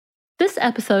This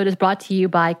episode is brought to you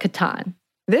by Catan.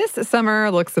 This summer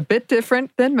looks a bit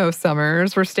different than most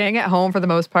summers. We're staying at home for the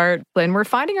most part, and we're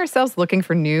finding ourselves looking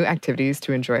for new activities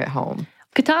to enjoy at home.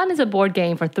 Catan is a board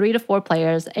game for 3 to 4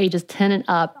 players, ages 10 and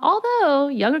up, although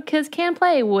younger kids can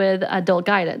play with adult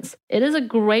guidance. It is a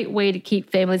great way to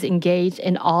keep families engaged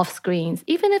and off screens,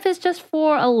 even if it's just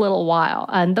for a little while.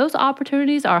 And those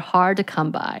opportunities are hard to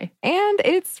come by. And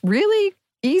it's really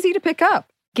easy to pick up.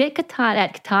 Get Catan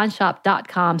at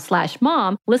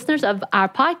catanshop.com/mom. Listeners of our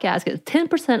podcast get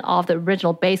 10% off the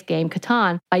original base game,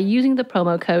 Catan, by using the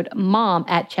promo code MOM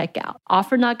at checkout.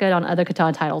 Offer not good on other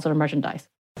Catan titles or merchandise.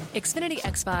 Xfinity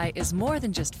XFi is more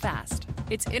than just fast.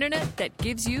 It's internet that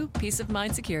gives you peace of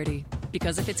mind security.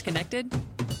 Because if it's connected,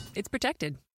 it's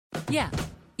protected. Yeah,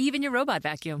 even your robot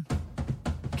vacuum.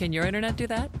 Can your internet do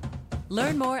that?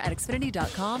 Learn more at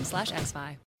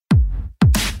xfinity.com/XFi.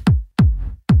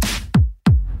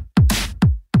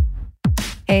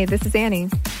 Hey, this is Annie.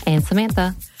 And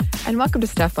Samantha. And welcome to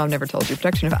Stuff Mom Never Told You,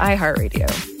 production of iHeartRadio.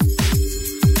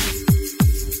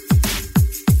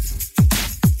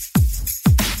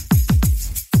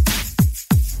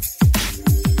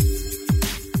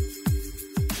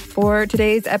 For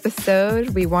today's episode,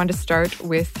 we want to start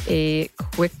with a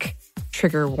quick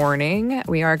trigger warning.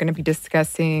 We are going to be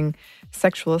discussing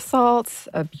sexual assault,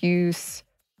 abuse,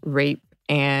 rape,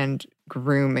 and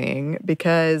grooming,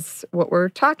 because what we're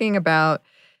talking about is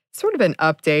sort of an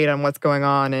update on what's going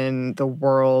on in the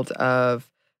world of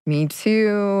Me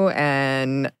Too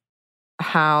and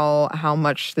how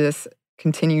much this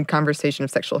continued conversation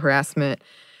of sexual harassment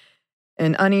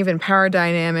and uneven power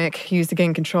dynamic used to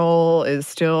gain control is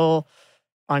still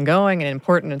ongoing and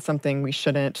important and something we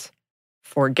shouldn't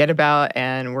forget about.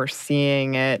 And we're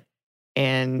seeing it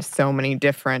in so many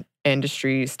different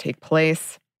industries take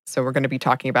place. So we're going to be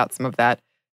talking about some of that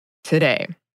today.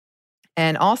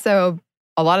 And also,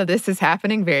 a lot of this is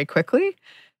happening very quickly.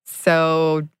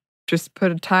 So just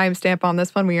put a timestamp on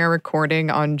this one. We are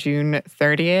recording on June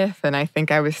 30th. And I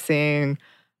think I was seeing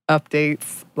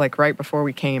updates like right before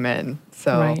we came in.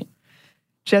 So right.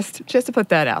 just to put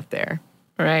that out there.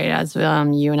 Right. As you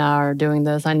and I are doing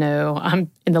this, I know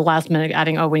I'm in the last minute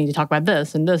adding, we need to talk about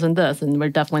this and this and this. And we're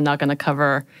definitely not going to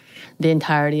cover the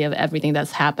entirety of everything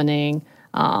that's happening.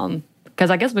 Because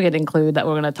I guess we could include that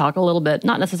we're going to talk a little bit,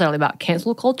 not necessarily about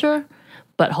cancel culture,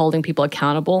 but holding people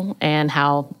accountable and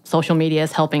how social media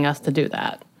is helping us to do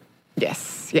that.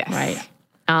 Yes. Right.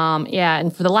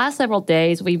 And for the last several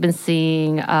days, we've been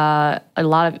seeing a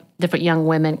lot of different young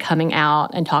women coming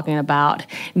out and talking about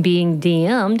being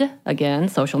DM'd, again,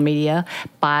 social media,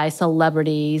 by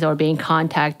celebrities or being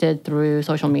contacted through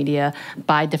social media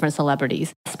by different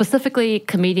celebrities. Specifically,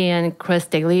 comedian Chris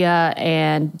D'Elia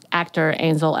and actor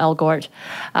Ansel Elgort.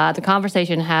 The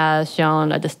conversation has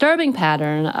shown a disturbing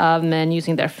pattern of men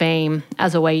using their fame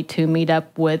as a way to meet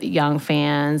up with young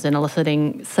fans and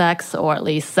eliciting sex, or at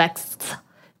least sexts.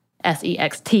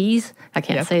 SEXTs. I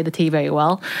can't say the T very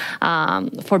well.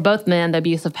 For both men, the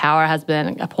abuse of power has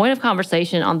been a point of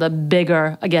conversation on the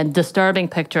bigger, again, disturbing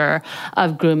picture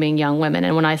of grooming young women.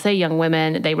 And when I say young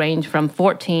women, they range from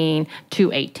 14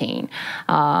 to 18.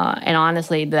 And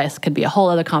honestly, this could be a whole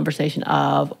other conversation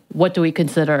of what do we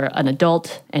consider an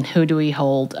adult and who do we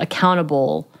hold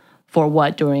accountable for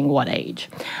what during what age.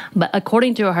 But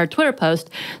according to her Twitter post,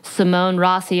 Simone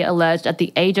Rossi alleged at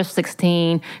the age of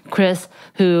 16, Chris,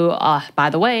 who, by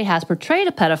the way, has portrayed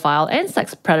a pedophile and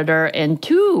sex predator in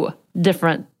 2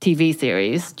 different TV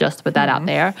series, just to put that out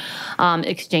there,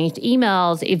 exchanged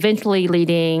emails, eventually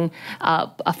leading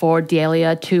for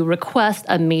D'Elia to request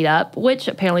a meetup, which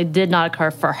apparently did not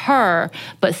occur for her.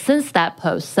 But since that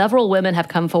post, several women have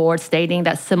come forward stating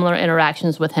that similar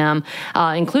interactions with him,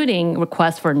 including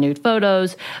requests for nude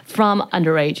photos from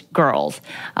underage girls.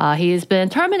 He has been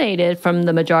terminated from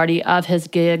the majority of his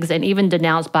gigs and even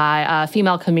denounced by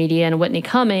female comedian Whitney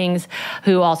Cummings,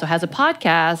 who also has a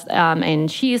podcast, and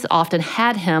she's often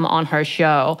had him on her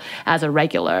show as a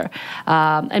regular.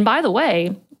 And by the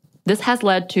way, this has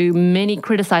led to many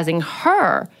criticizing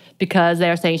her because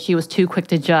they're saying she was too quick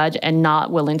to judge and not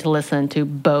willing to listen to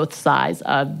both sides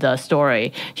of the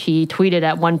story. She tweeted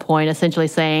at one point essentially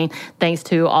saying, thanks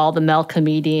to all the male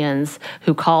comedians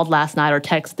who called last night or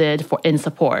texted in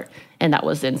support. And that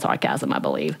was in sarcasm, I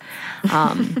believe.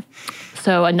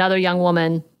 So another young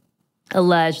woman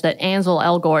alleged that Ansel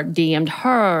Elgort DM'd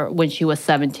her when she was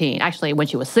 17, actually when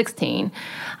she was 16,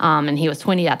 and he was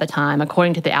 20 at the time.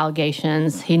 According to the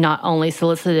allegations, he not only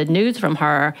solicited nudes from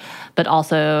her, but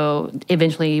also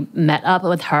eventually met up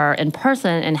with her in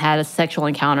person and had a sexual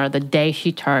encounter the day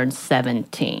she turned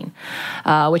 17,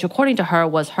 which according to her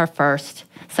was her first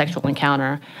sexual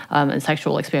encounter and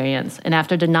sexual experience. And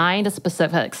after denying the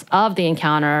specifics of the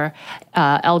encounter,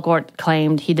 Elgort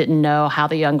claimed he didn't know how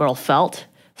the young girl felt.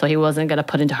 So he wasn't going to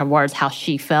put into her words how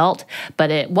she felt,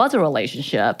 but it was a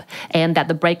relationship, and that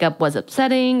the breakup was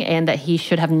upsetting, and that he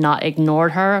should have not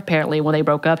ignored her. Apparently, when they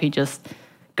broke up, he just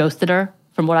ghosted her,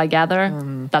 from what I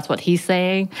gather. That's what he's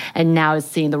saying, and now is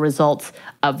seeing the results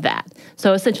of that.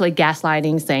 So essentially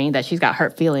gaslighting, saying that she's got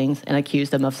hurt feelings, and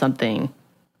accused him of something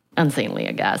unseemly,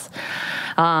 I guess.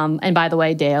 And by the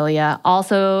way, Dahlia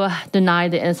also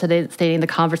denied the incident, stating the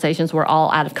conversations were all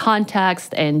out of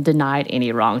context and denied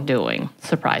any wrongdoing.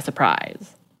 Surprise,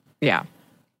 surprise. Yeah.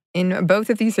 In both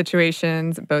of these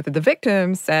situations, both of the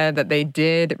victims said that they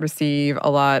did receive a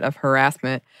lot of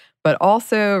harassment, but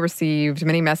also received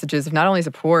many messages of not only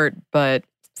support, but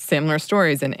similar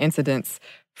stories and incidents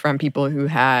from people who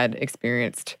had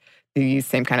experienced these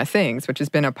same kind of things, which has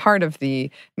been a part of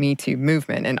the Me Too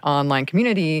movement, an online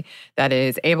community that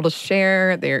is able to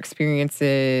share their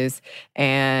experiences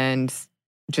and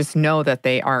just know that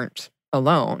they aren't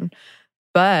alone.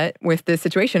 But with this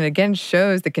situation, it again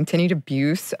shows the continued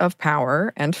abuse of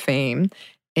power and fame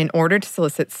in order to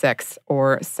solicit sex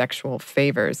or sexual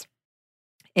favors.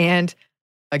 And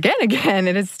again,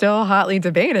 it is still hotly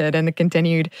debated, and the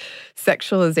continued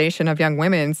sexualization of young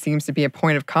women seems to be a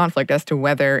point of conflict as to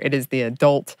whether it is the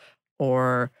adult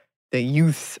or the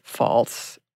youth's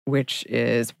fault, which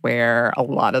is where a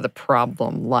lot of the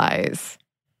problem lies.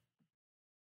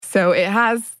 So it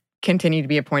has continued to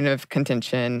be a point of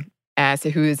contention as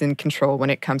to who is in control when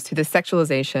it comes to the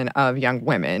sexualization of young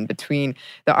women, between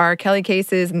the R. Kelly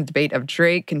cases and the debate of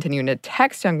Drake continuing to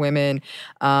text young women,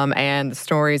 and the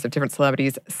stories of different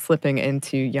celebrities slipping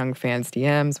into young fans'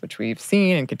 DMs, which we've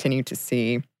seen and continue to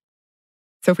see.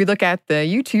 So if we look at the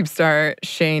YouTube star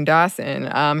Shane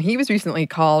Dawson, he was recently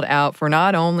called out for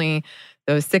not only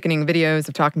those sickening videos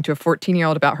of talking to a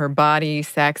 14-year-old about her body,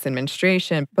 sex, and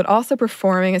menstruation, but also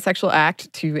performing a sexual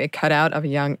act to a cutout of a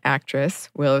young actress,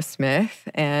 Willow Smith.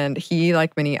 And he,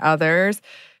 like many others,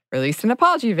 released an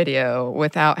apology video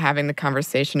without having the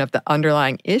conversation of the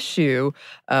underlying issue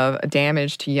of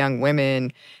damage to young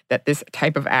women that this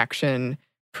type of action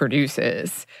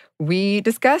produces. We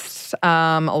discussed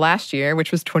last year,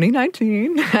 which was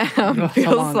 2019,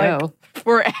 feels like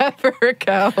forever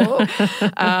ago,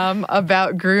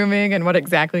 about grooming and what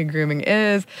exactly grooming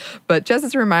is. But just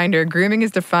as a reminder, grooming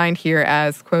is defined here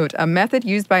as, quote, a method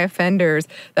used by offenders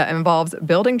that involves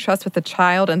building trust with the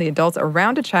child and the adults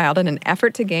around a child in an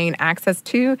effort to gain access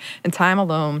to and time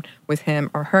alone with him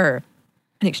or her.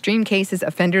 In extreme cases,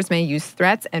 offenders may use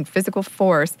threats and physical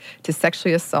force to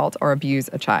sexually assault or abuse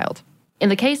a child. In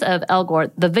the case of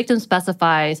Elgort, the victim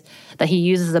specifies that he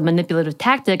uses a manipulative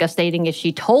tactic of stating if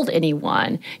she told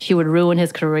anyone, she would ruin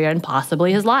his career and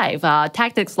possibly his life.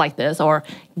 Tactics like this, or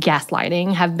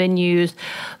gaslighting, have been used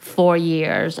for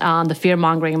years. The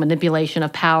fear-mongering manipulation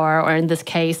of power, or in this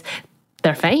case,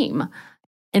 their fame.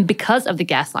 And because of the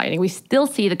gaslighting, we still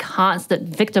see the constant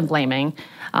victim blaming,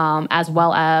 as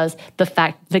well as the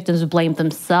fact victims blame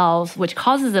themselves, which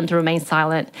causes them to remain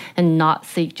silent and not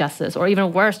seek justice, or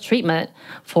even worse, treatment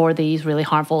for these really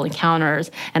harmful encounters.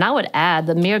 And I would add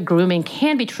that mere grooming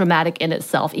can be traumatic in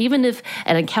itself. Even if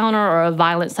an encounter or a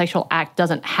violent sexual act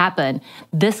doesn't happen,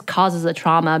 this causes a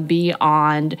trauma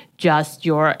beyond just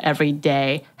your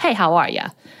everyday, hey, how are you?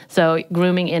 So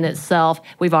grooming in itself,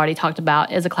 we've already talked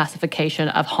about, is a classification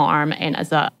of harm and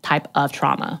as a type of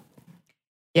trauma.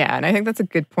 Yeah, and I think that's a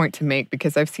good point to make,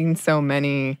 because I've seen so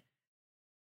many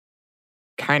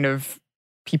kind of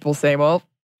people say, well,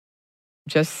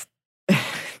 just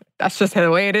that's just the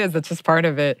way it is. That's just part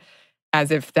of it,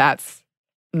 as if that's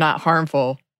not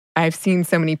harmful. I've seen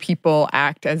so many people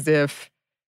act as if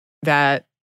that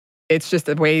it's just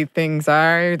the way things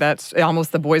are. That's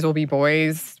almost the boys will be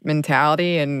boys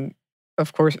mentality. And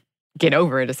of course, get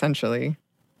over it, essentially.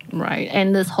 Right.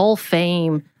 And this whole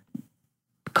fame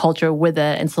culture with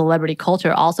it, and celebrity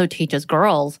culture, also teaches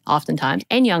girls oftentimes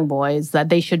and young boys that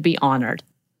they should be honored,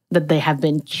 that they have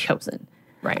been chosen.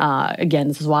 Right. Again,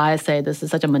 this is why I say this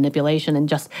is such a manipulation, and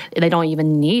just they don't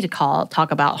even need to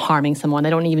talk about harming someone.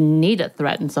 They don't even need to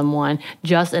threaten someone.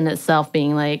 Just in itself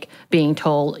being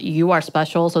told you are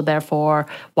special, so therefore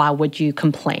why would you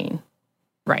complain?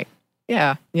 Right.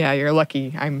 Yeah. You're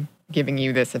lucky I'm giving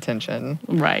you this attention.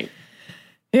 Right.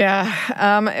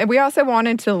 Yeah. We also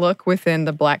wanted to look within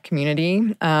the Black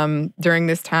community during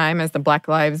this time, as the Black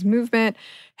Lives Movement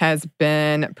has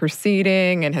been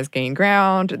proceeding and has gained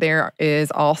ground. There is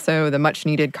also the much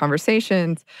needed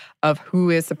conversations of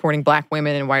who is supporting Black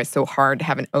women and why it's so hard to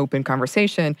have an open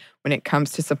conversation when it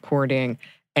comes to supporting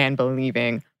and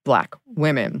believing Black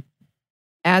women.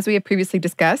 As we have previously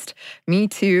discussed, Me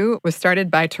Too was started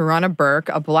by Tarana Burke,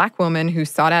 a Black woman who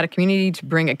sought out a community to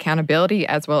bring accountability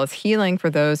as well as healing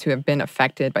for those who have been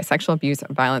affected by sexual abuse,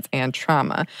 violence, and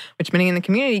trauma, which many in the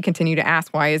community continue to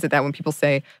ask, why is it that when people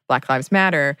say Black Lives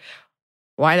Matter,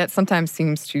 why that sometimes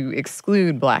seems to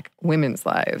exclude Black women's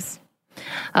lives?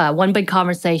 One big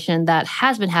conversation that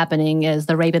has been happening is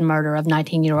the rape and murder of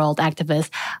 19-year-old activist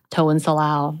Toyin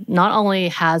Salau. Not only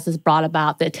has this brought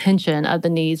about the attention of the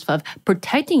needs of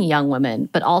protecting young women,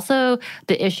 but also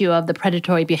the issue of the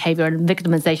predatory behavior and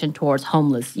victimization towards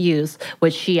homeless youth,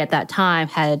 which she at that time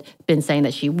had been saying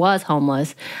that she was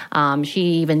homeless. She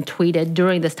even tweeted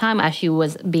during this time as she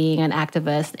was being an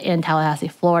activist in Tallahassee,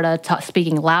 Florida,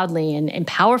 speaking loudly and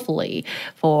powerfully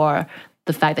for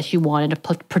the fact that she wanted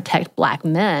to protect Black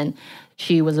men.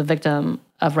 She was a victim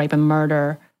of rape and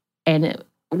murder, and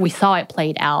we saw it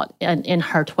played out in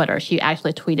her Twitter. She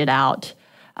actually tweeted out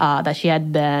that she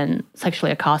had been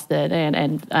sexually accosted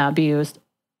and abused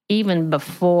even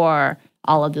before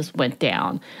all of this went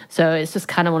down. So it's just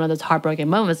kind of one of those heartbreaking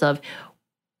moments of,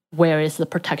 where is the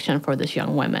protection for this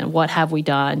young woman? What have we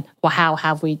done? Well, how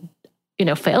have we,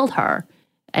 failed her?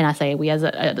 And I say we as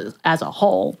a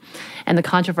whole. And the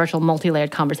controversial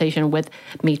multi-layered conversation with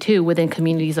Me Too within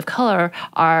communities of color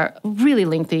are really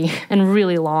lengthy and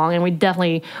really long. And we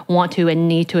definitely want to and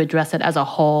need to address it as a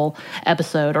whole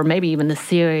episode, or maybe even the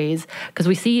series, because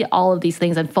we see all of these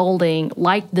things unfolding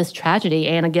like this tragedy.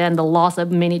 And again, the loss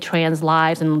of many trans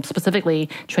lives, and specifically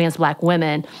trans Black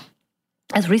women,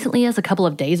 as recently as a couple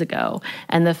of days ago.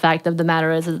 And the fact of the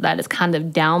matter is that it's kind of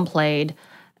downplayed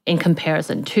in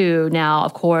comparison to. Now,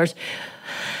 of course,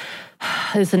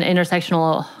 it's an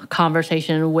intersectional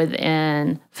conversation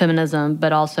within feminism,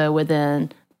 but also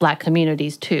within Black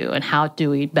communities too. And how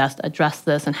do we best address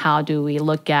this? And how do we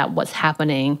look at what's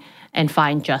happening and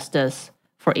find justice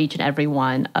for each and every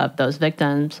one of those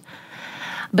victims?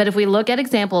 But if we look at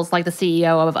examples like the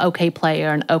CEO of OK Player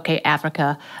and OK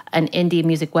Africa, an indie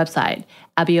music website,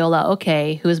 Abiola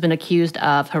Oke, who has been accused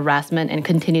of harassment and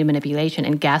continued manipulation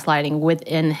and gaslighting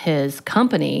within his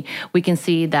company, we can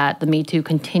see that the Me Too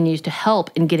continues to help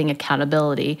in getting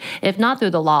accountability, if not through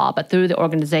the law, but through the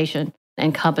organization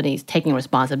and companies taking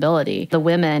responsibility. The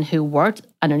women who worked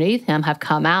underneath him have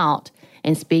come out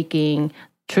and speaking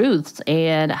truths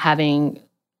and having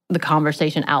the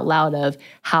conversation out loud of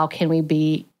how can we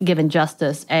be given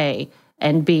justice, A,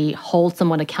 and B, hold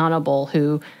someone accountable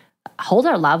who hold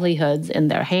our livelihoods in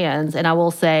their hands. And I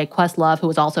will say Questlove, who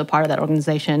was also part of that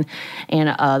organization, and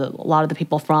a lot of the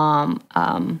people from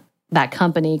that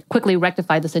company quickly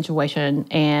rectified the situation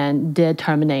and did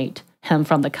terminate him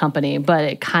from the company. But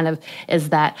it kind of is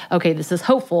that, okay, this is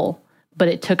hopeful, but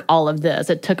it took all of this.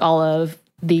 It took all of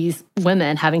these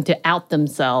women having to out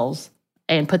themselves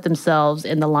and put themselves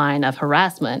in the line of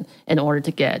harassment in order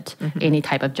to get any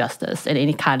type of justice and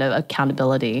any kind of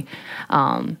accountability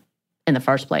in the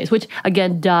first place, which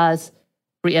again does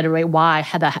reiterate why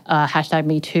the hashtag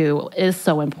Me Too is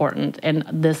so important. And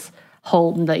this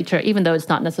whole nature, even though it's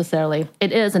not necessarily,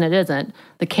 it is and it isn't,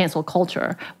 the cancel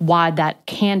culture, why that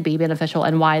can be beneficial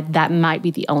and why that might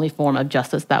be the only form of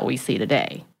justice that we see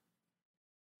today.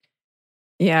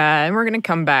 Yeah, and we're going to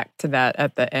come back to that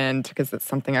at the end because it's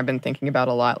something I've been thinking about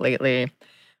a lot lately.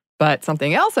 But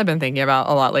something else I've been thinking about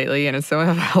a lot lately, and so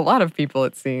have a lot of people,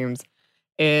 it seems,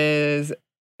 is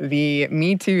the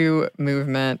Me Too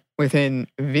movement within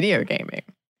video gaming.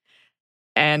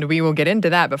 And we will get into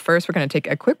that, but first we're going to take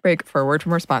a quick break for a word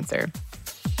from our sponsor.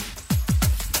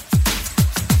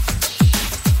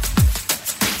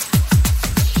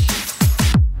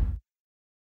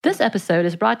 This episode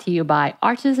is brought to you by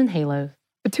Arches and Halos.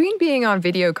 Between being on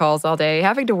video calls all day,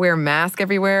 having to wear masks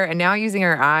everywhere, and now using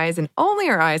our eyes and only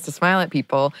our eyes to smile at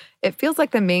people, it feels like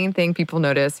the main thing people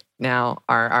notice now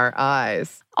are our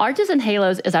eyes. Arches and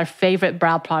Halos is our favorite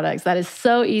brow products that is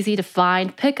so easy to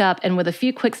find, pick up, and with a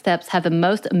few quick steps have the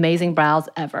most amazing brows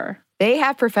ever. They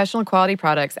have professional quality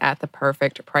products at the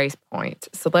perfect price point.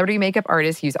 Celebrity makeup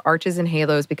artists use Arches and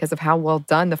Halos because of how well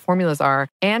done the formulas are,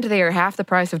 and they are half the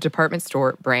price of department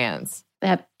store brands. They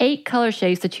have 8 color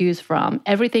shades to choose from,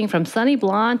 everything from sunny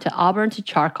blonde to auburn to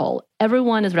charcoal.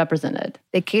 Everyone is represented.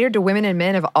 They cater to women and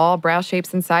men of all brow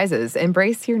shapes and sizes.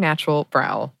 Embrace your natural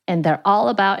brow. And they're all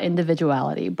about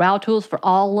individuality. Brow tools for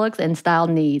all looks and style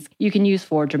needs. You can use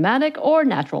for dramatic or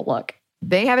natural look.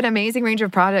 They have an amazing range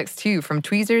of products, too, from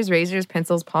tweezers, razors,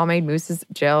 pencils, pomade, mousses,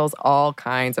 gels, all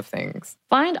kinds of things.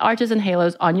 Find Arches and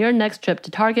Halos on your next trip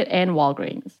to Target and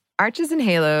Walgreens. Arches and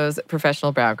Halos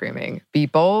Professional Brow Grooming. Be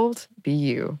bold, be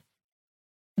you.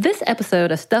 This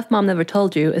episode of Stuff Mom Never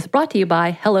Told You is brought to you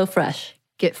by HelloFresh.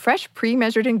 Get fresh,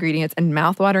 pre-measured ingredients and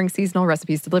mouth-watering seasonal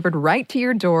recipes delivered right to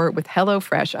your door with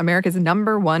HelloFresh, America's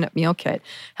 #1 meal kit.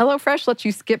 HelloFresh lets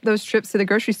you skip those trips to the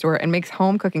grocery store and makes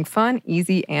home cooking fun,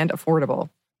 easy, and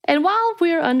affordable. And while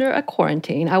we're under a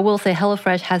quarantine, I will say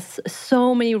HelloFresh has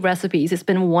so many recipes. It's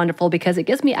been wonderful because it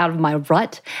gets me out of my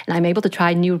rut and I'm able to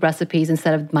try new recipes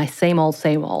instead of my same old,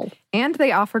 same old. And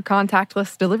they offer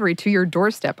contactless delivery to your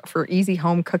doorstep for easy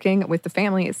home cooking with the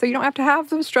family, so you don't have to have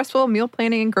those stressful meal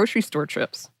planning and grocery store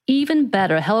trips. Even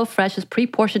better, HelloFresh's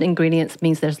pre-portioned ingredients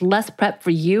means there's less prep for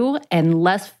you and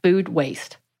less food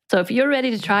waste. So if you're ready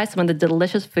to try some of the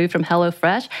delicious food from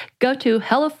HelloFresh, go to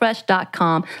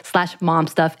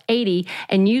HelloFresh.com/MomStuff80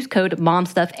 and use code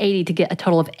MomStuff80 to get a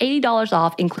total of $80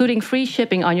 off, including free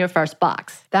shipping on your first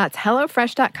box. That's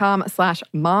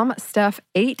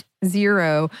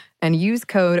HelloFresh.com/MomStuff80 and use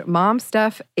code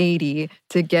MomStuff80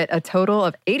 to get a total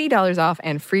of $80 off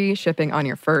and free shipping on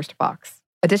your first box.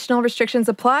 Additional restrictions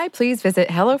apply. Please visit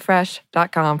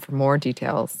HelloFresh.com for more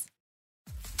details.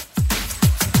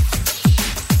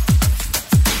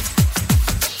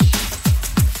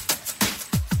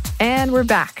 And we're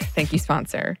back. Thank you,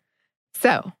 sponsor.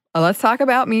 So let's talk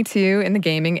about Me Too in the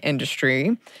gaming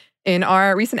industry. In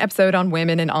our recent episode on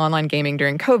women in online gaming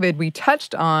during COVID, we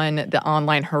touched on the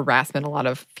online harassment a lot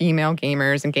of female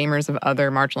gamers and gamers of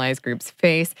other marginalized groups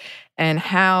face, and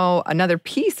how another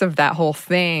piece of that whole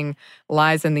thing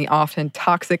lies in the often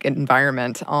toxic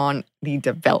environment on the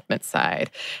development side.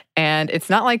 And it's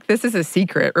not like this is a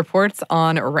secret. Reports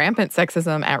on rampant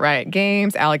sexism at Riot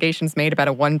Games, allegations made about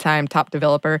a one-time top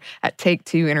developer at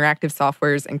Take-Two Interactive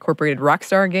Software's Incorporated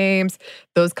Rockstar Games,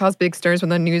 those caused big stirs when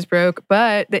the news broke.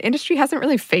 But the industry hasn't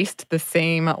really faced the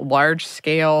same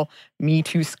large-scale Me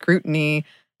Too scrutiny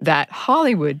that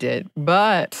Hollywood did.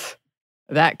 But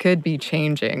that could be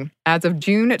changing. As of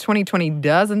June 2020,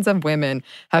 dozens of women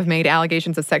have made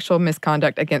allegations of sexual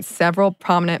misconduct against several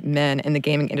prominent men in the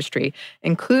gaming industry,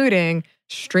 including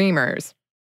streamers.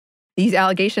 These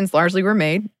allegations largely were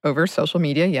made over social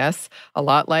media, yes, a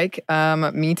lot like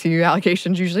Me Too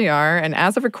allegations usually are. And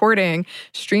as of recording,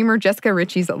 streamer Jessica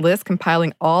Ritchie's list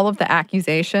compiling all of the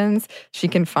accusations she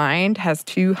can find has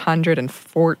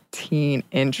 214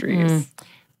 entries.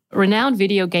 Renowned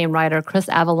video game writer Chris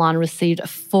Avellone received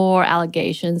 4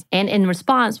 allegations, and in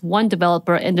response, one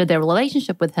developer ended their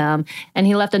relationship with him, and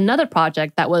he left another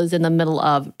project that was in the middle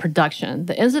of production.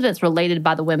 The incidents related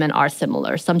by the women are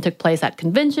similar. Some took place at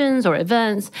conventions or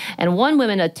events, and one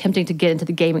woman attempting to get into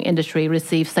the gaming industry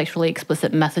received sexually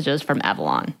explicit messages from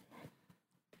Avellone.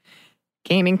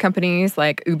 Gaming companies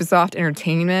like Ubisoft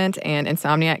Entertainment and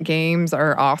Insomniac Games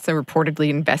are also reportedly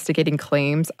investigating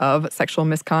claims of sexual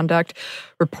misconduct.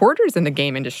 Reporters in the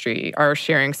game industry are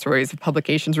sharing stories of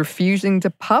publications refusing to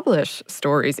publish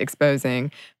stories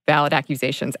exposing valid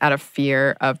accusations out of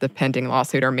fear of the pending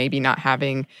lawsuit, or maybe not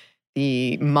having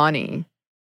the money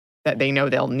that they know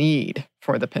they'll need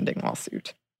for the pending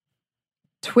lawsuit.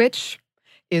 Twitch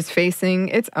is facing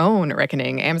its own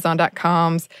reckoning.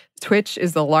 Amazon.com's Twitch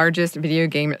is the largest video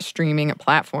game streaming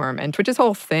platform, and Twitch's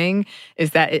whole thing is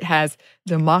that it has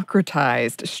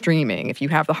democratized streaming. If you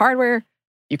have the hardware,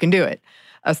 you can do it.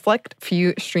 A select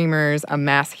few streamers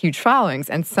amass huge followings,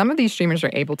 and some of these streamers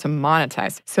are able to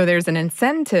monetize. So there's an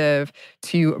incentive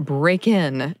to break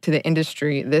in to the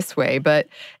industry this way. But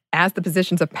as the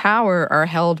positions of power are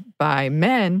held by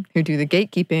men who do the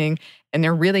gatekeeping, and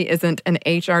there really isn't an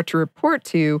HR to report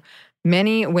to,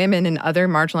 many women and other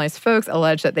marginalized folks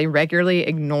allege that they regularly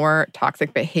ignore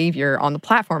toxic behavior on the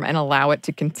platform and allow it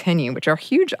to continue, which are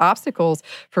huge obstacles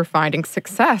for finding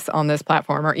success on this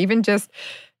platform, or even just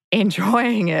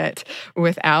enjoying it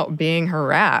without being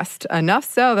harassed. Enough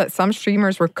so that some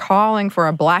streamers were calling for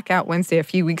a blackout Wednesday a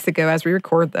few weeks ago as we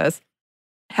record this.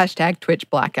 #Twitch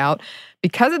blackout.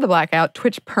 Because of the blackout,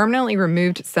 Twitch permanently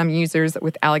removed some users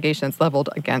with allegations leveled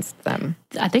against them.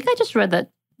 I think I just read that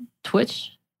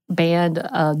Twitch banned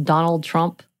Donald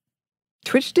Trump.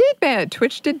 Twitch did ban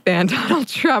Donald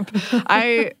Trump.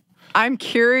 I'm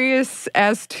curious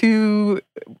as to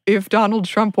if Donald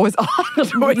Trump was on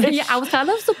Twitch. Yeah, I was kind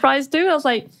of surprised too. I was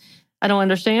like, I don't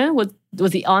understand. Was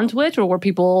he on Twitch, or were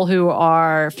people who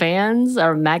are fans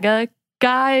or MAGA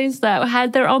guys that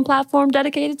had their own platform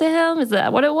dedicated to him? Is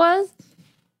that what it was?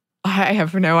 I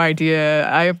have no idea.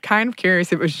 I'm kind of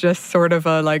curious. It was just sort of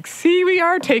a like, see, we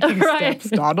are taking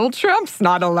steps. Donald Trump's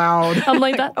not allowed. I'm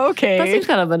like, that. Okay. That seems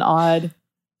kind of an odd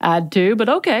add to, but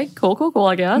okay, cool,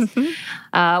 I guess.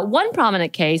 One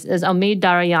prominent case is Omid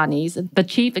Darayanis, the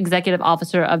chief executive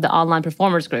officer of the Online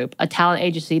Performers Group, a talent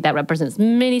agency that represents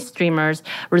many streamers,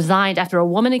 resigned after a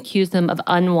woman accused him of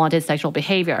unwanted sexual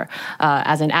behavior,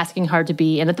 as in asking her to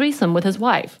be in a threesome with his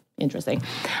wife. Interesting.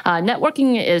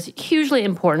 Networking is hugely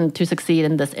important to succeed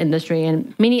in this industry,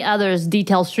 and many others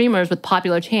detail streamers with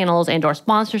popular channels and/or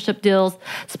sponsorship deals,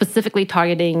 specifically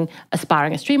targeting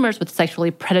aspiring streamers with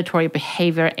sexually predatory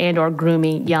behavior and/or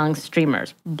grooming young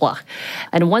streamers. Blah.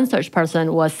 And one such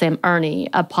person was Sam Ernie,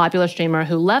 a popular streamer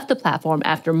who left the platform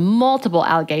after multiple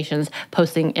allegations,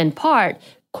 posting in part,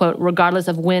 quote, "Regardless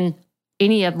of when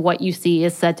any of what you see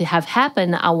is said to have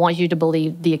happened, I want you to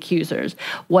believe the accusers.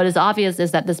 What is obvious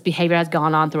is that this behavior has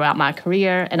gone on throughout my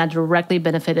career, and I directly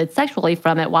benefited sexually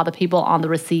from it while the people on the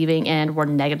receiving end were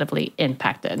negatively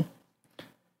impacted."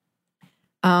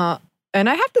 And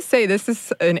I have to say, this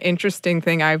is an interesting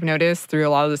thing I've noticed through a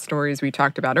lot of the stories we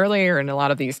talked about earlier and a lot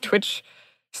of these Twitch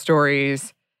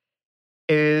stories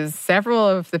is several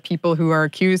of the people who are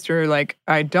accused are like,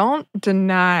 I don't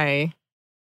deny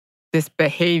this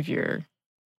behavior.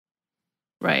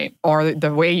 Right. Or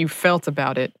the way you felt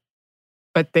about it,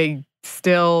 but they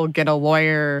still get a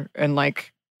lawyer and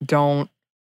like don't,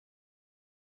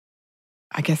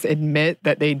 I guess, admit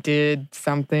that they did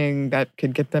something that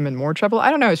could get them in more trouble. I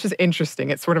don't know. It's just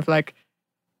interesting. It's sort of like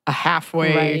a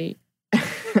halfway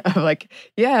of like,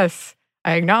 yes,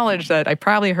 I acknowledge that I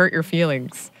probably hurt your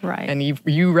feelings. Right. And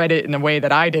you read it in a way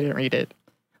that I didn't read it.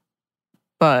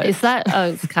 But is that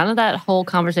it's kind of that whole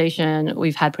conversation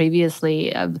we've had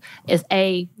previously is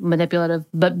A, manipulative,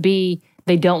 but B,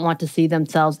 they don't want to see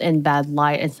themselves in bad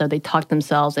light, and so they talk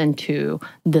themselves into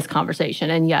this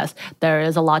conversation. And yes, there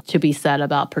is a lot to be said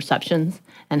about perceptions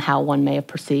and how one may have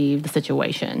perceived the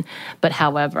situation. But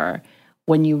however,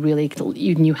 when you really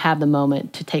you have the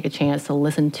moment to take a chance to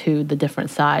listen to the different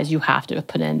sides, you have to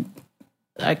put in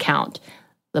account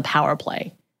the power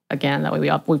play. Again, that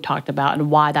we've talked about,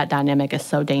 and why that dynamic is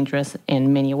so dangerous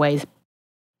in many ways.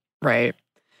 Right.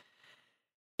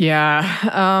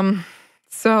 Yeah.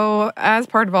 So as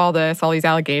part of all this, all these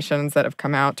allegations that have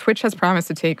come out, Twitch has promised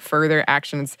to take further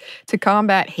actions to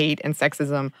combat hate and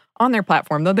sexism on their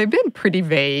platform, though they've been pretty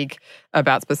vague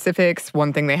about specifics.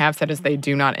 One thing they have said is they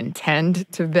do not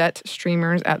intend to vet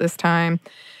streamers at this time.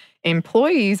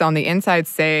 Employees on the inside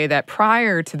say that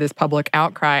prior to this public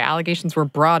outcry, allegations were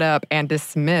brought up and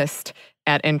dismissed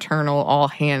at internal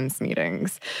all-hands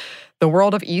meetings. The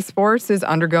world of esports is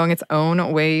undergoing its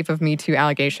own wave of Me Too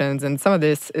allegations, and some of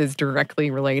this is directly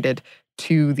related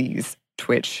to these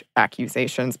Twitch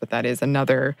accusations, but that is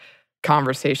another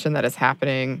conversation that is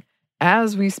happening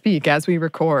as we speak, as we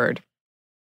record.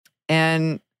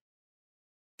 And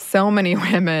so many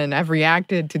women have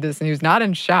reacted to this news, not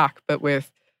in shock, but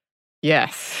with,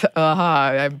 yes,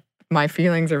 my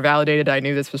feelings are validated. I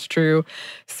knew this was true.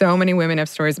 So many women have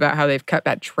stories about how they've cut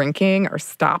back drinking or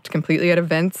stopped completely at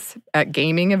events, at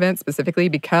gaming events specifically,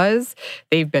 because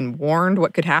they've been warned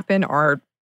what could happen or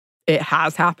it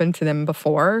has happened to them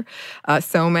before.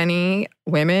 So many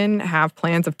women have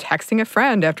plans of texting a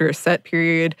friend after a set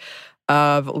period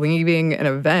of leaving an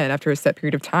event, after a set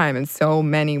period of time. And so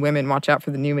many women watch out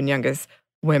for the new and youngest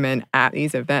women at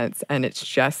these events. And it's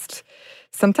just,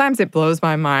 sometimes it blows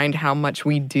my mind how much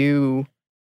we do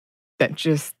that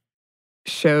just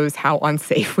shows how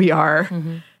unsafe we are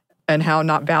and how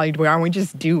not valued we are. And we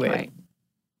just do it. Right.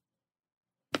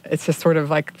 It's just sort of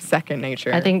like second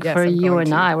nature. I think for you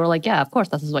and I, we're like, yeah, of course,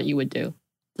 this is what you would do.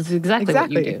 This is exactly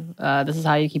what you do. This is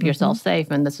how you keep yourself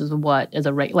safe. And this is what is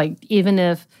a rate. Like, even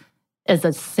if it's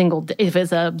a single, if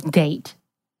it's a date,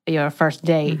 your first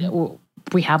date,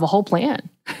 we have a whole plan.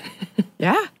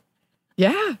 Yeah.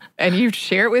 Yeah. And you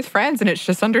share it with friends and it's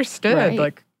just understood. Right.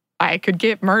 Like, I could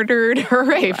get murdered or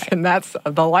raped. Right. And that's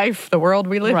the life, the world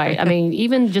we live in. Right. I mean,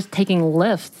 even just taking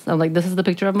lifts. I'm like, this is the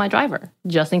picture of my driver,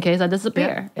 just in case I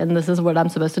disappear. Yeah. And this is what I'm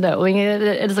supposed to know. I mean,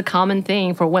 it is a common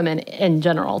thing for women in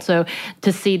general. So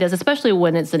to see this, especially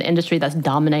when it's an industry that's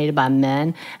dominated by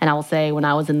men. And I will say, when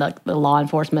I was in the law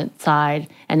enforcement side,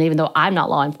 and even though I'm not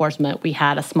law enforcement, we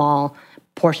had a small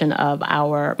portion of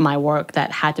my work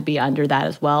that had to be under that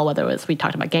as well, whether it was we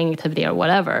talked about gang activity or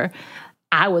whatever.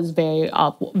 I was very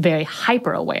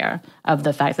hyper aware of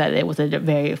the fact that it was a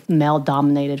very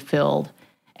male-dominated field,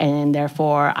 and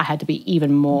therefore I had to be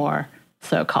even more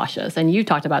so cautious. And you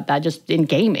talked about that just in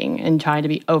gaming and trying to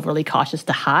be overly cautious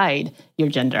to hide your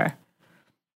gender.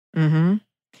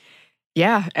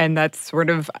 Yeah, and that's sort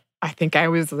of, I think I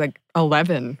was like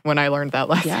 11 when I learned that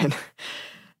lesson.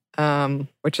 Yeah.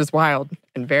 Which is wild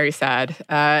and very sad.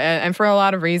 And for a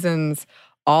lot of reasons,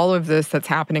 all of this that's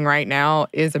happening right now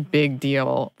is a big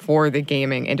deal for the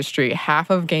gaming industry. Half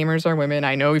of gamers are women.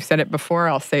 I know we've said it before.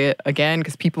 I'll say it again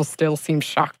because people still seem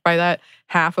shocked by that.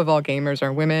 Half of all gamers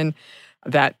are women.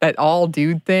 that all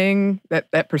dude thing,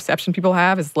 that perception people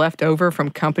have is left over from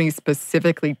companies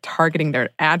specifically targeting their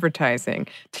advertising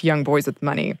to young boys with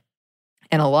money.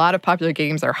 And a lot of popular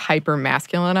games are hyper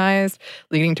masculinized,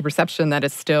 leading to perception that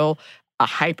it's still a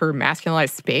hyper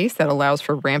masculinized space that allows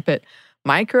for rampant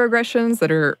microaggressions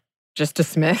that are just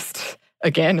dismissed.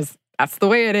 Again, that's the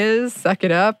way it is. Suck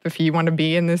it up. If you want to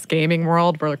be in this gaming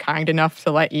world, we're kind enough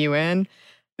to let you in,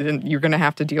 then you're going to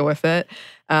have to deal with it.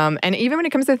 And even when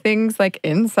it comes to things like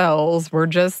incels, we're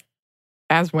just,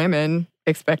 as women,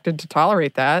 expected to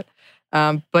tolerate that.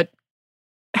 But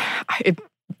it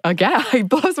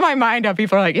blows my mind how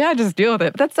people are like, yeah, just deal with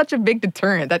it. But that's such a big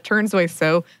deterrent. That turns away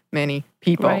so many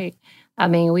people. Right. I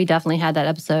mean, we definitely had that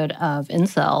episode of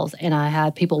incels, and I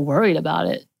had people worried about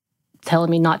it,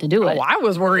 telling me not to do it. Oh, I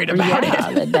was worried about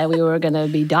it. that we were going to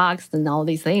be doxxed and all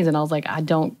these things. And I was like,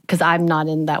 because I'm not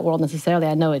in that world necessarily.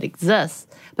 I know it exists,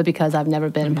 but because I've never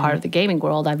been part of the gaming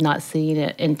world, I've not seen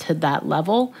it into that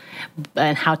level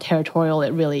and how territorial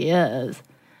it really is.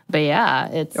 But yeah,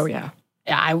 it's... Oh, yeah.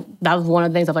 That was one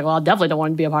of the things I was like, well, I definitely don't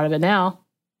want to be a part of it now.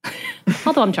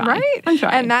 Although I'm trying. Right? I'm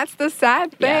trying. And that's the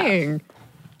sad thing. Yeah.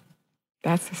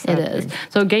 That's the sad thing. It is.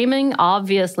 So gaming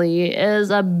obviously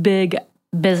is a big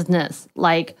business,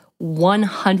 like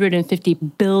 150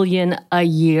 billion a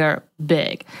year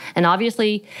big. And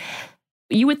obviously,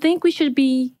 you would think we should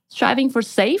be striving for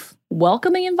safe,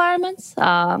 welcoming environments.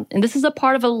 And this is a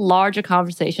part of a larger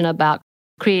conversation about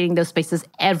creating those spaces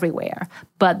everywhere.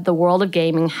 But the world of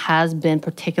gaming has been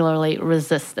particularly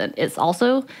resistant. It's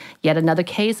also yet another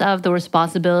case of the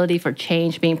responsibility for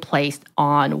change being placed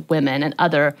on women and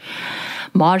other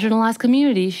marginalized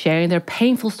communities sharing their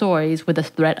painful stories with the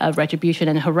threat of retribution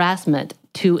and harassment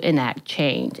to enact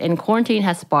change. And quarantine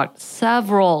has sparked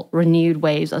several renewed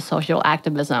waves of social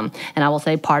activism. And I will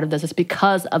say part of this is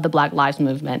because of the Black Lives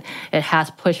Movement. It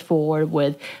has pushed forward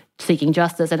with seeking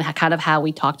justice and kind of how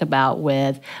we talked about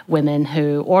with women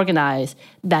who organize,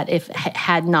 that if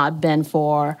had not been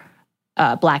for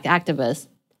Black activists,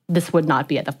 this would not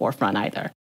be at the forefront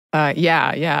either.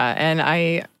 Yeah. And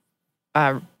I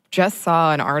just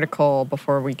saw an article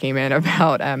before we came in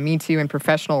about Me Too and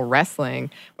professional wrestling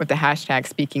with the hashtag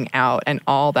speaking out and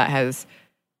all that has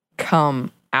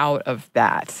come out of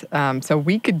that. So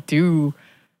we could do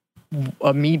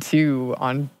a Me Too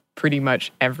on pretty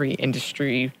much every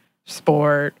industry,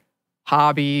 sport,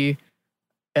 hobby.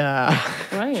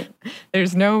 Right.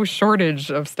 There's no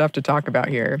shortage of stuff to talk about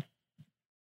here.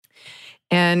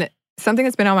 And something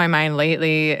that's been on my mind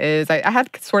lately is I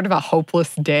had sort of a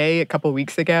hopeless day a couple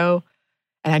weeks ago.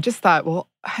 And I just thought, well,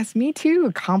 has Me Too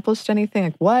accomplished anything?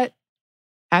 Like, what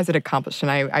has it accomplished?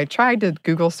 And I tried to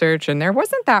Google search, and there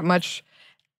wasn't that much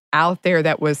out there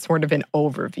that was sort of an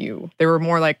overview. There were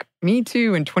more like Me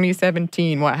Too in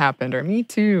 2017, what happened? Or Me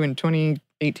Too in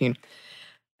 2018.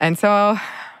 And so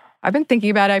I've been thinking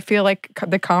about it. I feel like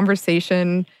the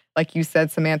conversation, like you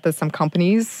said, Samantha, some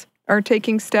companies are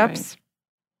taking steps. Right.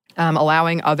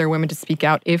 Allowing other women to speak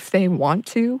out if they want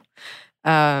to,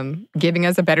 giving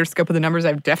us a better scope of the numbers.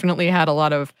 I've definitely had a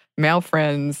lot of male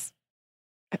friends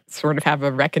sort of have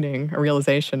a reckoning, a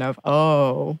realization of,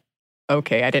 oh,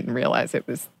 okay, I didn't realize it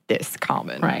was this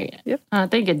common. Right. Yep. I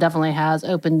think it definitely has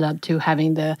opened up to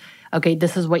having okay,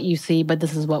 this is what you see, but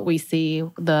this is what we see,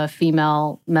 the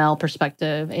female-male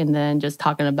perspective, and then just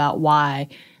talking about why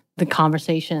the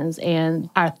conversations and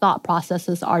our thought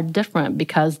processes are different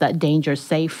because that danger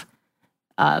safe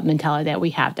mentality that we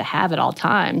have to have at all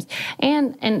times.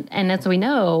 And as we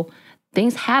know,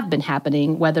 things have been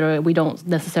happening, whether we don't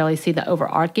necessarily see the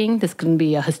overarching. This can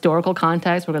be a historical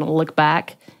context. We're going to look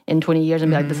back in 20 years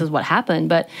and be like, this is what happened.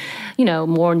 But,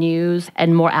 more news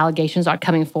and more allegations are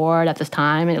coming forward at this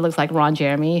time. And it looks like Ron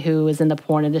Jeremy, who is in the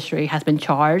porn industry, has been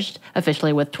charged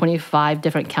officially with 25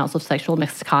 different counts of sexual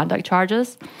misconduct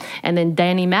charges. And then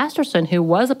Danny Masterson, who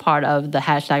was a part of the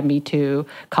hashtag MeToo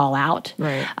call out,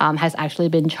 right. Has actually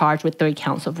been charged with 3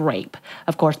 counts of rape.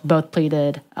 Of course, both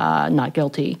pleaded not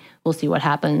guilty. We'll see what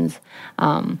happens.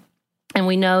 And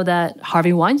we know that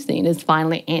Harvey Weinstein is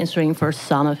finally answering for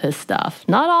some of his stuff.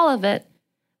 Not all of it,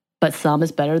 but some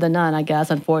is better than none, I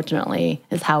guess, unfortunately,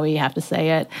 is how we have to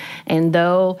say it. And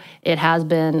though it has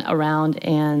been around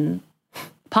in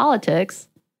politics,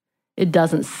 it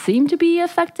doesn't seem to be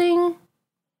affecting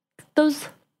those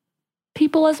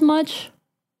people as much.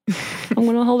 I'm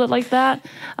going to hold it like that.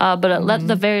 But at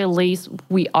the very least,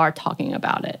 we are talking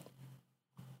about it.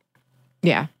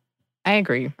 Yeah, I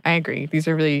agree. These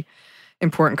are really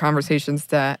important conversations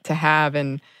to have.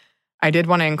 And I did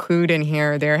want to include in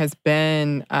here, there has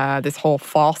been this whole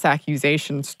false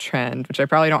accusations trend, which I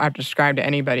probably don't have to describe to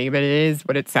anybody, but it is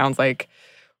what it sounds like,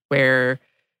 where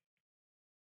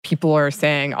people are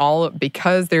saying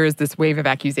because there is this wave of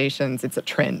accusations, it's a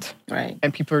trend. Right.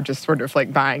 And people are just sort of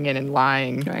like buying in and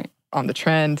lying on the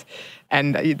trend.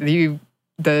 And the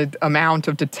amount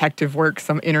of detective work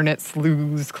some internet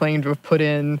sleuths claim to have put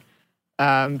in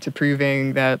to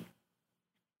proving that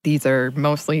these are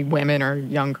mostly women or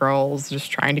young girls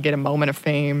just trying to get a moment of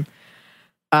fame.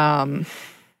 And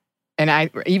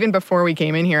even before we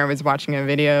came in here, I was watching a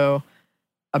video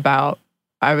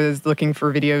I was looking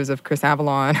for videos of Chris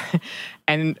Avellone,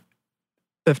 and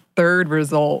the third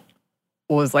result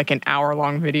was like an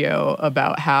hour-long video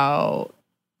about how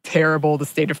terrible the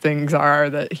state of things are,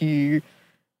 that he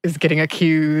is getting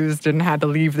accused and had to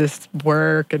leave this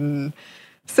work. And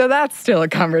so that's still a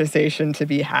conversation to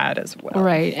be had as well.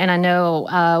 Right. And I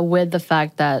know with the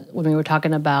fact that when we were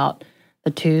talking about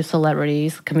the two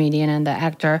celebrities, comedian and the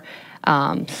actor,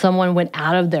 someone went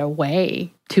out of their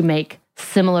way to make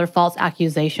similar false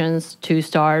accusations to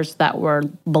stars that were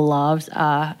beloved,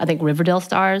 I think Riverdale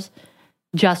stars,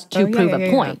 just to prove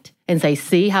a point and say,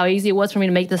 see how easy it was for me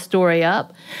to make this story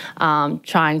up,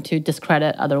 trying to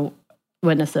discredit other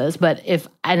witnesses. But as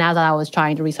I was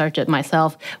trying to research it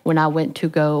myself, when I went to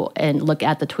go and look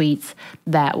at the tweets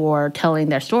that were telling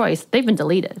their stories, they've been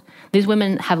deleted. These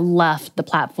women have left the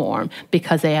platform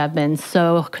because they have been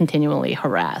so continually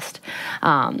harassed.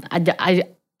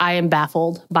 I am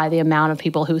baffled by the amount of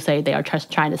people who say they are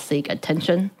just trying to seek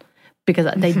attention because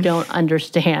they don't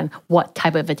understand what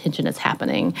type of attention is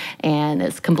happening. And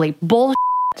it's complete bullshit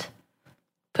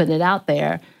putting it out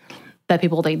there that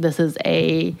people think this is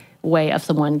a way of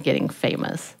someone getting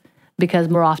famous. Because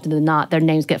more often than not, their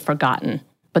names get forgotten,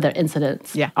 but their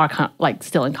incidents are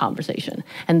still in conversation.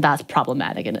 And that's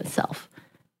problematic in itself.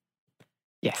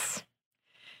 Yes.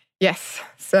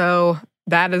 So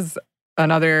that is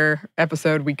another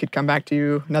episode we could come back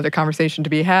to, another conversation to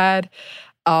be had.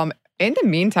 In the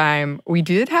meantime, we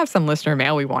did have some listener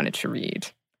mail we wanted to read.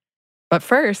 But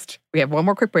first, we have one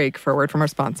more quick break for a word from our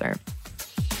sponsor.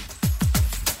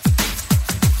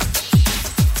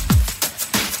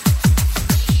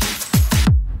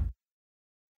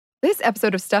 This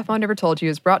episode of Stuff Mom Never Told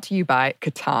You is brought to you by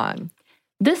Catan.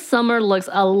 This summer looks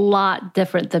a lot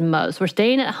different than most. We're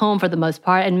staying at home for the most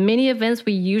part, and many events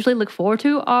we usually look forward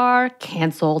to are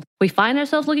canceled. We find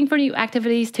ourselves looking for new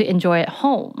activities to enjoy at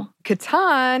home.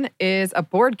 Catan is a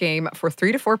board game for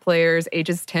 3 to 4 players,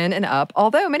 ages 10 and up.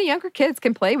 Although many younger kids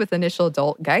can play with initial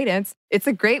adult guidance, it's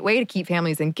a great way to keep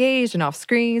families engaged and off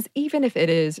screens, even if it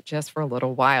is just for a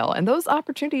little while. And those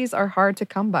opportunities are hard to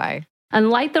come by.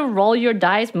 Unlike the roll your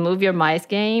dice, move your mice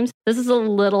games, this is a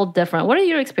little different. What are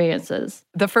your experiences?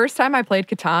 The first time I played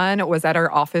Catan was at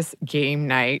our office game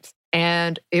night.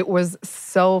 And it was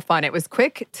so fun. It was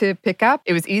quick to pick up.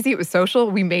 It was easy. It was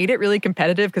social. We made it really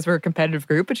competitive because we're a competitive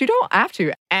group, but you don't have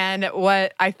to. And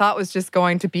what I thought was just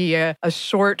going to be a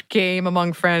short game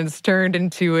among friends turned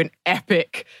into an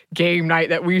epic game night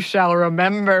that we shall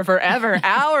remember forever.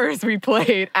 Hours we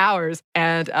played, hours.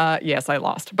 And yes, I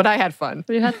lost, but I had fun.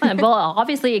 You had fun. Well,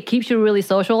 obviously it keeps you really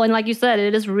social. And like you said,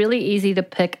 it is really easy to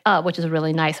pick up, which is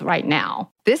really nice right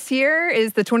now. This year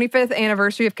is the 25th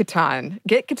anniversary of Catan.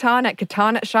 Get Catan at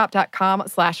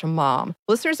catanshop.com/mom.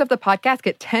 Listeners of the podcast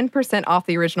get 10% off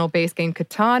the original base game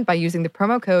Catan by using the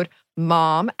promo code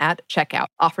MOM at checkout.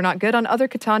 Offer not good on other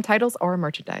Catan titles or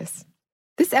merchandise.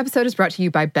 This episode is brought to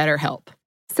you by BetterHelp.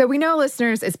 So we know,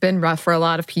 listeners, it's been rough for a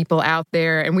lot of people out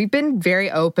there, and we've been very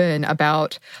open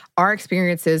about our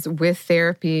experiences with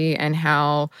therapy and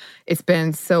how it's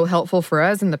been so helpful for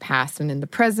us in the past and in the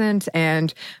present.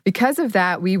 And because of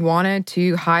that, we wanted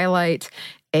to highlight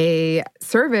a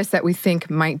service that we think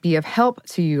might be of help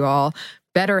to you all,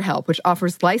 BetterHelp, which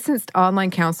offers licensed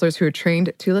online counselors who are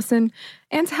trained to listen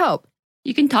and to help.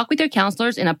 You can talk with your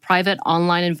counselors in a private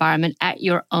online environment at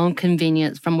your own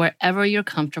convenience from wherever you're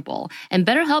comfortable. And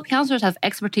BetterHelp counselors have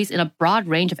expertise in a broad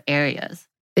range of areas.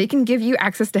 They can give you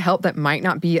access to help that might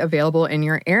not be available in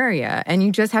your area. And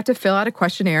you just have to fill out a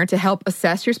questionnaire to help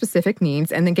assess your specific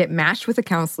needs and then get matched with a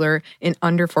counselor in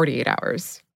under 48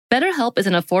 hours. BetterHelp is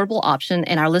an affordable option,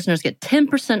 and our listeners get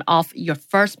 10% off your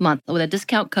first month with a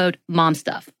discount code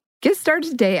MOMSTUFF. Get started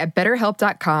today at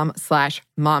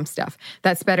betterhelp.com/momstuff.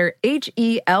 That's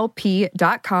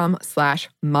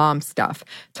betterhelp.com/momstuff.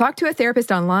 Talk to a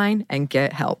therapist online and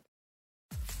get help.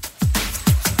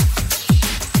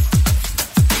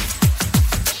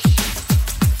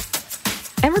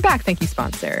 And we're back. Thank you,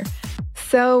 sponsor.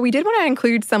 So we did want to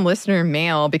include some listener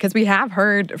mail because we have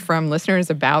heard from listeners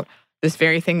about this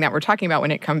very thing that we're talking about when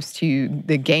it comes to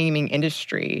the gaming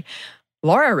industry.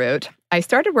 Laura wrote, I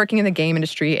started working in the game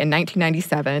industry in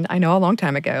 1997, I know a long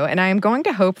time ago, and I am going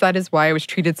to hope that is why I was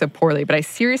treated so poorly, but I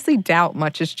seriously doubt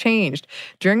much has changed.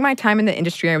 During my time in the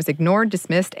industry, I was ignored,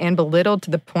 dismissed, and belittled to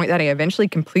the point that I eventually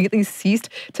completely ceased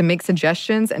to make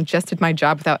suggestions and just did my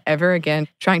job without ever again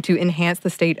trying to enhance the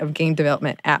state of game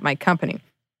development at my company.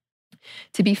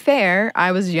 To be fair,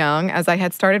 I was young as I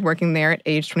had started working there at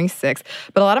age 26,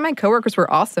 but a lot of my coworkers were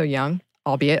also young,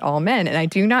 albeit all men, and I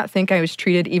do not think I was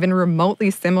treated even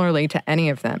remotely similarly to any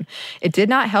of them. It did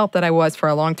not help that I was, for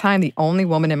a long time, the only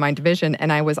woman in my division,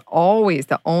 and I was always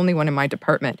the only one in my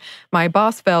department. My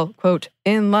boss fell, quote,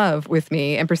 in love with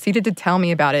me and proceeded to tell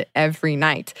me about it every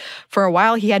night. For a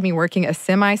while, he had me working a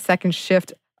semi-second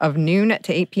shift of noon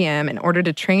to 8 p.m. in order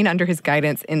to train under his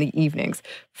guidance in the evenings,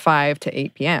 5 to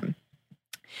 8 p.m.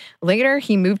 Later,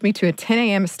 he moved me to a 10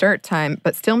 a.m. start time,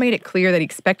 but still made it clear that he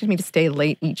expected me to stay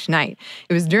late each night.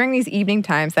 It was during these evening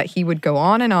times that he would go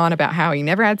on and on about how he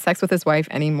never had sex with his wife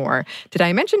anymore. Did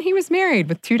I mention he was married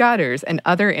with 2 daughters and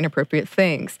other inappropriate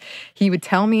things? He would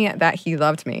tell me that he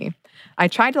loved me. I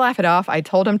tried to laugh it off. I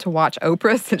told him to watch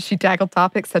Oprah since she tackled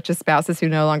topics such as spouses who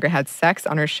no longer had sex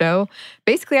on her show.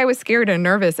 Basically, I was scared and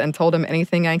nervous and told him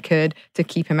anything I could to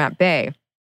keep him at bay.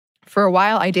 For a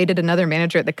while, I dated another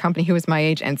manager at the company who was my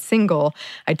age and single.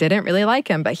 I didn't really like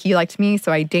him, but he liked me,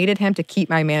 so I dated him to keep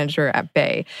my manager at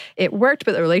bay. It worked,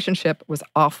 but the relationship was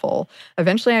awful.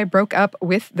 Eventually, I broke up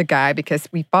with the guy because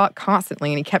we fought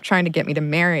constantly, and he kept trying to get me to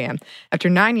marry him. After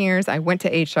 9 years, I went to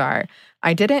HR.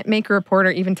 I didn't make a report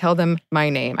or even tell them my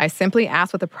name. I simply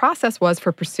asked what the process was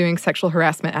for pursuing sexual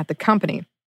harassment at the company.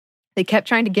 They kept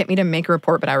trying to get me to make a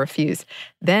report, but I refused.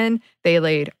 Then they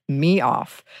laid me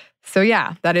off. So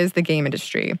yeah, that is the game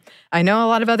industry. I know a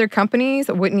lot of other companies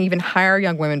wouldn't even hire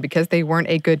young women because they weren't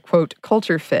a good, quote,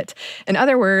 culture fit. In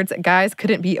other words, guys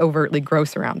couldn't be overtly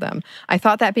gross around them. I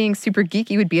thought that being super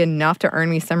geeky would be enough to earn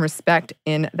me some respect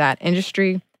in that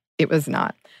industry. It was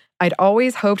not. I'd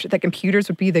always hoped that computers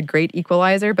would be the great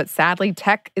equalizer, but sadly,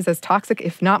 tech is as toxic,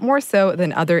 if not more so,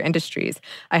 than other industries.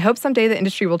 I hope someday the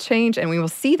industry will change and we will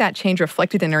see that change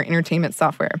reflected in our entertainment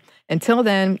software. Until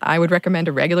then, I would recommend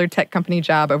a regular tech company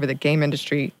job over the game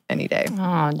industry any day.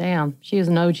 Oh, damn. She was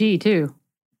an OG, too.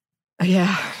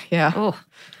 Yeah. Oh,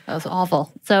 that was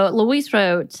awful. So Louise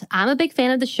wrote, I'm a big fan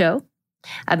of the show.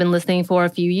 I've been listening for a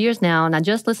few years now, and I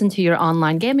just listened to your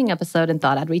online gaming episode and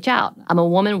thought I'd reach out. I'm a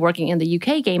woman working in the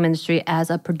UK game industry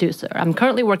as a producer. I'm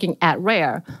currently working at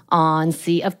Rare on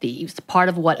Sea of Thieves. Part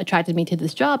of what attracted me to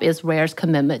this job is Rare's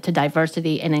commitment to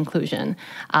diversity and inclusion.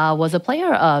 I was a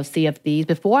player of Sea of Thieves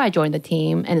before I joined the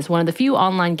team, and it's one of the few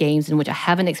online games in which I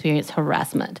haven't experienced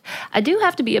harassment. I do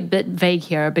have to be a bit vague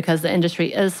here because the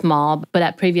industry is small, but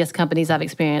at previous companies I've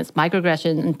experienced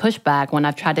microaggression and pushback when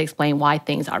I've tried to explain why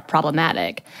things are problematic.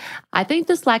 I think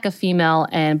this lack of female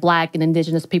and Black and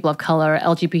Indigenous people of color,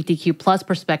 LGBTQ plus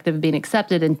perspective being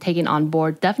accepted and taken on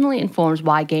board definitely informs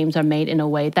why games are made in a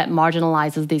way that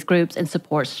marginalizes these groups and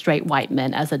supports straight white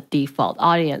men as a default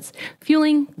audience,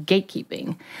 fueling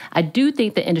gatekeeping. I do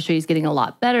think the industry is getting a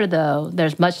lot better, though.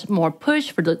 There's much more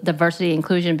push for diversity and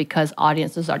inclusion because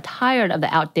audiences are tired of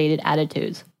the outdated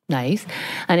attitudes. Nice.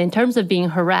 And in terms of being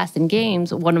harassed in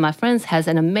games, one of my friends has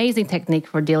an amazing technique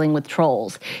for dealing with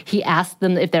trolls. He asks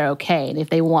them if they're okay and if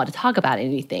they want to talk about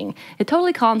anything. It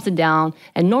totally calms them down,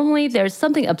 and normally there's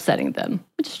something upsetting them,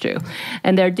 which is true.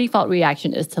 And their default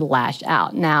reaction is to lash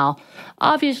out. Now,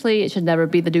 obviously, it should never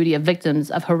be the duty of victims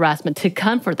of harassment to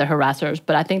comfort the harassers,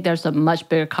 but I think there's a much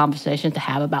bigger conversation to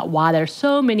have about why there's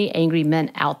so many angry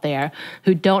men out there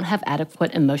who don't have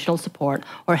adequate emotional support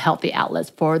or healthy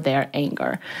outlets for their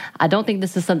anger. I don't think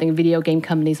this is something video game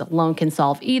companies alone can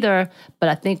solve either, but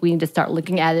I think we need to start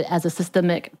looking at it as a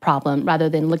systemic problem rather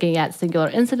than looking at singular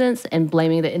incidents and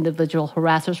blaming the individual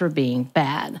harassers for being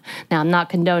bad. Now, I'm not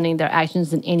condoning their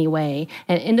actions in any way,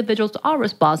 and individuals are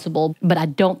responsible, but I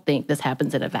don't think this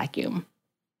happens in a vacuum.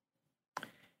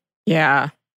 Yeah,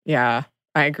 I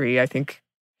agree. I think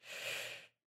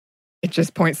it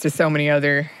just points to so many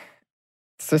other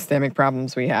systemic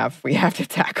problems we have to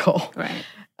tackle.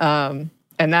 Right.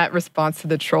 And that response to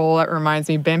the troll, that reminds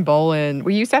me, Ben Bolin,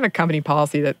 we used to have a company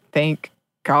policy that, thank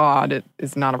God, it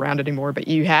is not around anymore, but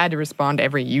you had to respond to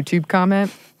every YouTube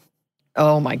comment.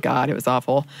 Oh my God, it was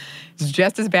awful. It's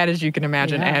just as bad as you can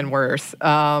imagine and worse.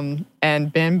 And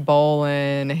Ben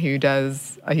Bolin, who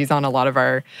does, he's on a lot of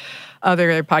our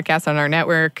other podcasts on our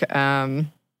network.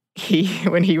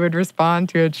 When he would respond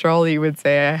to a troll, he would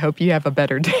say, I hope you have a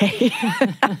better day.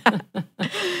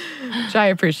 Which I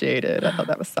appreciated. I thought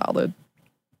that was solid.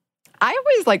 I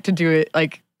always like to do it,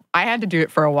 like, I had to do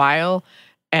it for a while,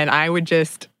 and I would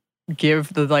just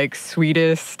give the, like,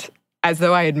 sweetest as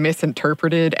though I had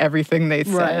misinterpreted everything they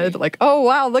said. Right. Like, oh,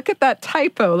 wow, look at that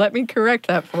typo. Let me correct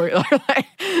that for you.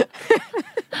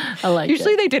 I like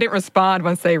Usually it. they didn't respond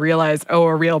once they realized, oh,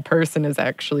 a real person is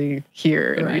actually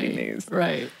here and reading these.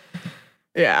 Right.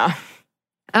 Yeah.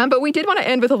 But we did want to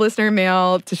end with a listener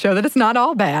mail to show that it's not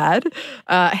all bad.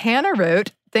 Hannah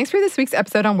wrote, "Thanks for this week's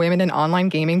episode on women in online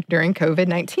gaming during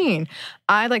COVID-19.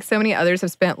 I, like so many others,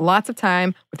 have spent lots of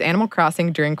time with Animal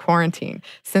Crossing during quarantine.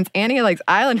 Since Annie likes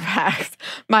island facts,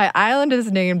 my island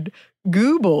is named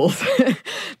Goobles,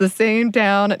 the same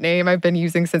town name I've been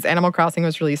using since Animal Crossing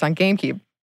was released on GameCube.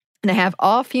 And I have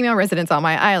all female residents on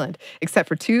my island, except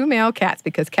for 2 male cats,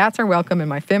 because cats are welcome in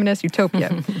my feminist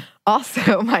utopia.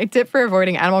 Also, my tip for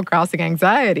avoiding Animal Crossing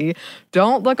anxiety,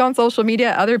 don't look on social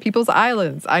media at other people's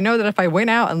islands. I know that if I went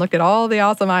out and looked at all the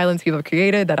awesome islands people have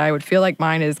created, that I would feel like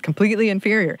mine is completely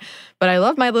inferior. But I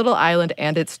love my little island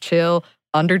and its chill,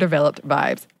 underdeveloped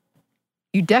vibes.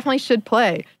 You definitely should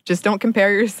play. Just don't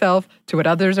compare yourself to what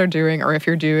others are doing or if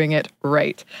you're doing it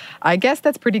right. I guess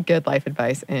that's pretty good life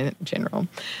advice in general.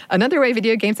 Another way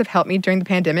video games have helped me during the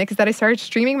pandemic is that I started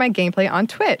streaming my gameplay on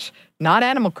Twitch. Not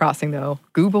Animal Crossing, though.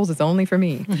 Goobles is only for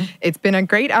me. It's been a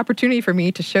great opportunity for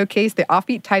me to showcase the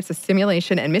offbeat types of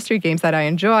simulation and mystery games that I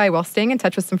enjoy while staying in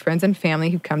touch with some friends and family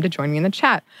who come to join me in the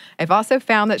chat. I've also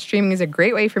found that streaming is a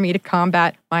great way for me to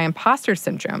combat my imposter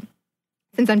syndrome.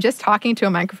 Since I'm just talking to a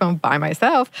microphone by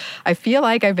myself, I feel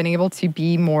like I've been able to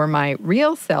be more my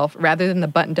real self rather than the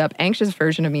buttoned-up, anxious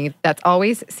version of me that's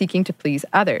always seeking to please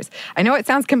others. I know it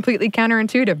sounds completely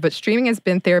counterintuitive, but streaming has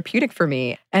been therapeutic for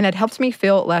me, and it helps me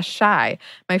feel less shy.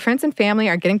 My friends and family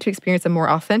are getting to experience a more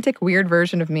authentic, weird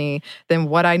version of me than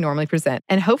what I normally present,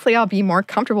 and hopefully I'll be more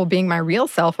comfortable being my real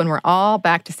self when we're all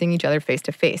back to seeing each other face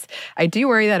to face. I do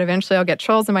worry that eventually I'll get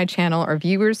trolls on my channel or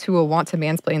viewers who will want to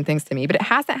mansplain things to me, but it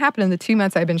hasn't happened in the 2 months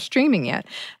I've been streaming yet.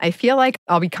 I feel like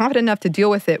I'll be confident enough to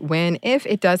deal with it if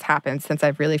it does happen, since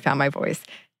I've really found my voice.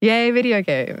 Yay, video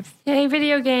games. Yay,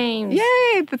 video games.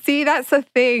 Yay. But see, that's a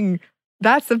thing.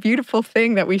 That's a beautiful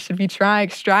thing that we should be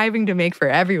striving to make for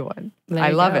everyone.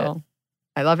 I love it.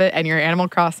 I love it. And your Animal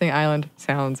Crossing island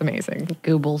sounds amazing.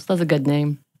 Goobles. That's a good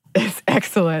name. It's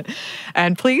excellent.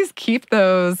 And please keep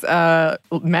those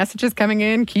messages coming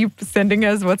in. Keep sending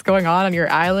us what's going on your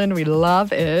island. We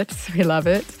love it. We love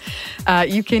it.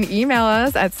 You can email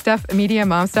us at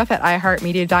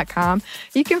stuffmediamomstuff@iheartmedia.com.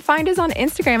 You can find us on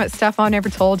Instagram at Stuff Mom Never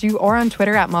Told You or on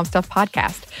Twitter at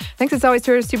MomStuffPodcast. Thanks as always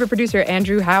to our super producer,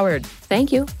 Andrew Howard.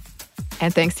 Thank you.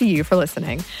 And thanks to you for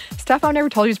listening. Stuff Mom Never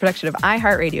Told You is a production of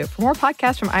iHeartRadio. For more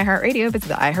podcasts from iHeartRadio, visit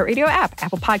the iHeartRadio app,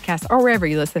 Apple Podcasts, or wherever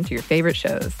you listen to your favorite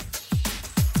shows.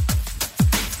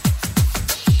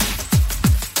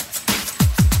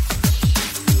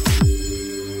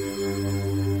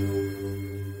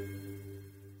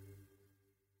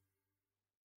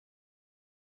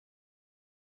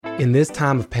 In this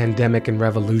time of pandemic and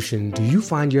revolution, do you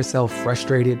find yourself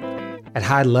frustrated at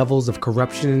high levels of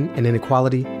corruption and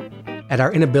inequality? At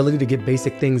our inability to get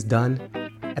basic things done?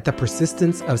 At the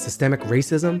persistence of systemic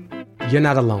racism? You're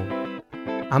not alone.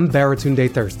 I'm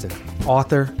Baratunde Thurston,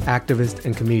 author, activist,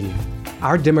 and comedian.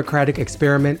 Our democratic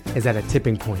experiment is at a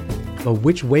tipping point, but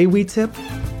which way we tip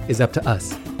is up to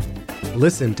us.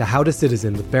 Listen to How to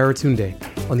Citizen with Baratunde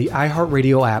on the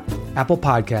iHeartRadio app, Apple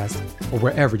Podcasts, or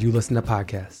wherever you listen to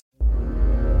podcasts.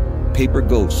 Paper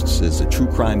Ghosts is a true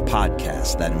crime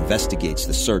podcast that investigates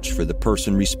the search for the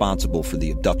person responsible for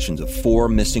the abductions of 4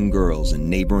 missing girls in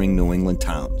neighboring New England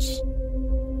towns.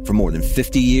 For more than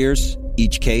 50 years,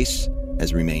 each case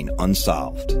has remained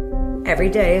unsolved. Every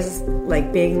day is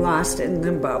like being lost in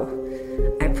limbo.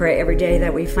 I pray every day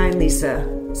that we find Lisa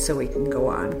so we can go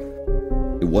on.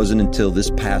 It wasn't until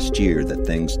this past year that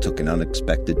things took an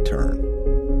unexpected turn.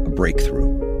 A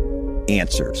breakthrough.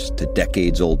 Answers to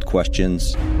decades-old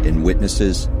questions and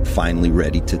witnesses finally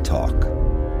ready to talk.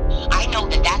 I know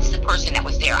that that's the person that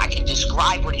was there. I can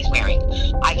describe what he's wearing.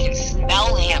 I can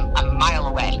smell him a mile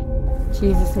away.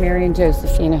 Jesus, Mary, and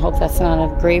Josephine. I hope that's not a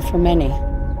grave for many.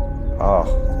 Oh,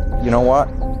 you know what?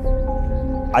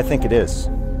 I think it is.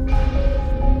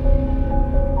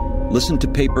 Listen to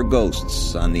Paper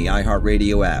Ghosts on the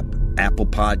iHeartRadio app, Apple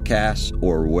Podcasts,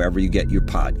 or wherever you get your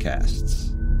podcasts.